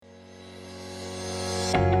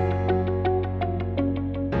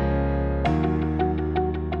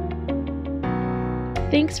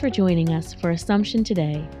Thanks for joining us for Assumption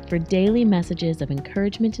Today for daily messages of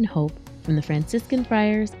encouragement and hope from the Franciscan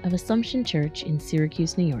Friars of Assumption Church in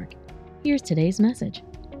Syracuse, New York. Here's today's message.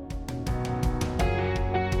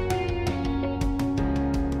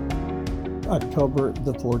 October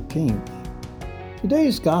the 14th.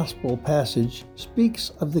 Today's gospel passage speaks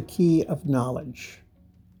of the key of knowledge.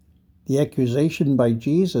 The accusation by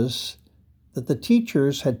Jesus that the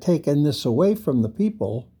teachers had taken this away from the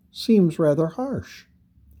people seems rather harsh.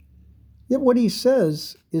 Yet what he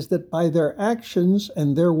says is that by their actions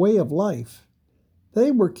and their way of life, they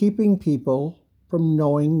were keeping people from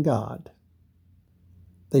knowing God.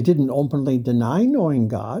 They didn't openly deny knowing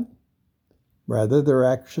God. Rather, their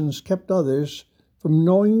actions kept others from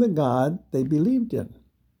knowing the God they believed in.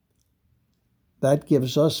 That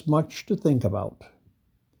gives us much to think about.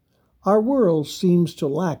 Our world seems to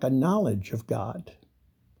lack a knowledge of God.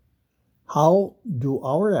 How do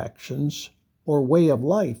our actions or way of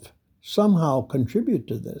life somehow contribute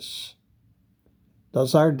to this?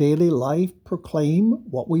 Does our daily life proclaim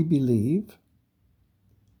what we believe?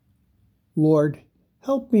 Lord,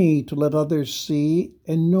 help me to let others see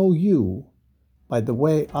and know you by the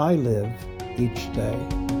way I live each day.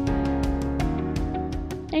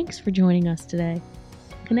 Thanks for joining us today.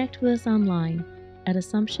 Connect with us online at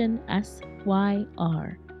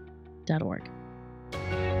AssumptionSYR.org.